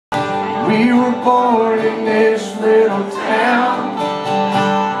We were born in this little town.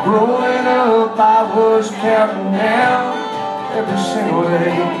 Growing up, I was counting down every single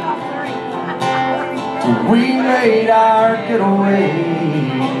day till we made our getaway.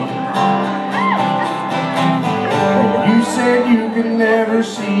 And you said you could never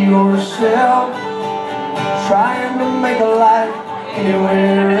see yourself trying to make a life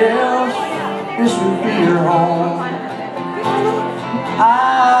anywhere else. This would be your home.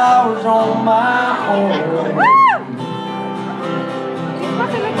 I was on my own.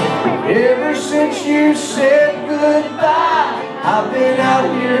 Ever since you said goodbye, I've been out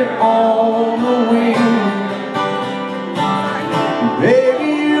here on the wing.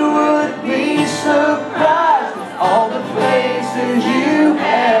 Baby, you would be surprised at all the places you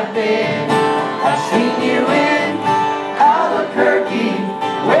have been. I've seen you in Albuquerque,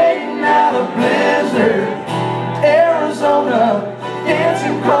 waiting out a blizzard, Arizona,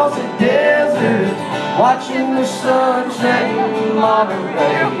 dancing across the desert, watching the sunset in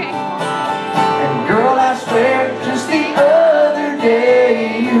Monterey. And girl, I swear, just the other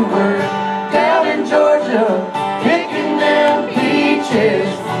day you were down in Georgia, picking them peaches.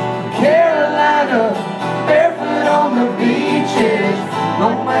 Carolina, barefoot on the beaches. No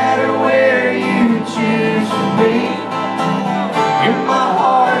matter where you choose to be, in my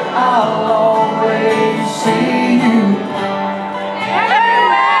heart I'll always see you.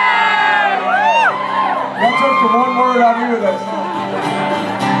 That took the one word out here that song.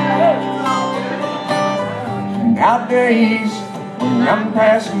 Nowadays, when I'm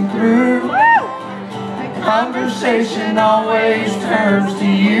passing through, conversation always turns to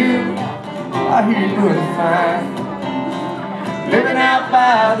you. I hear you doing fine, living out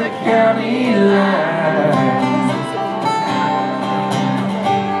by the county line.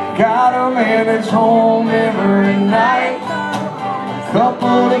 Got a man that's home every night,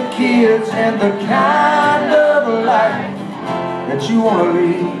 couple of kids and the kind of life that you want to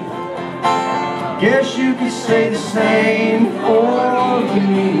lead. Guess you could say the same for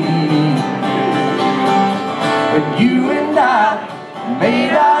me. But you and I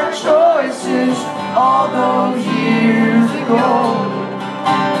made our choices all those years ago,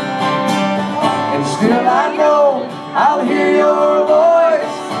 and still I know I'll hear your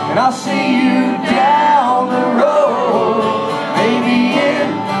voice and I'll see you down the road. Maybe in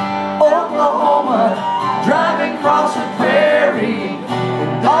Oklahoma, driving across the prairie,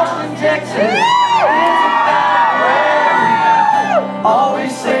 in Austin, Texas,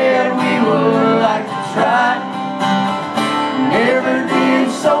 always said we would like to try. Never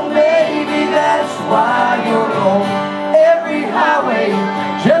did, so maybe that's why you're on every highway,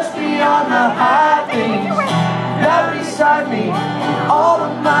 just beyond the high things. Right beside me, all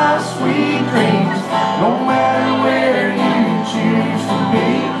of my sweet dreams. No matter where you choose to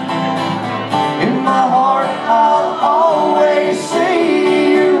be, in my heart I'll always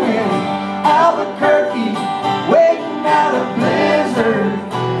see you in Albuquerque, waiting out a blizzard,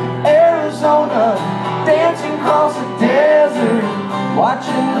 Arizona, dancing across the desert,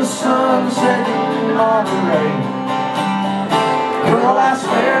 watching the sunset in Monterey. Girl, I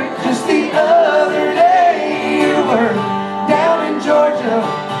swear, just the other day you were down in Georgia,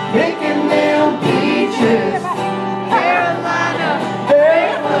 picking them peaches. Carolina,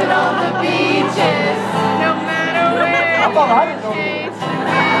 barefoot on the beaches. No matter where.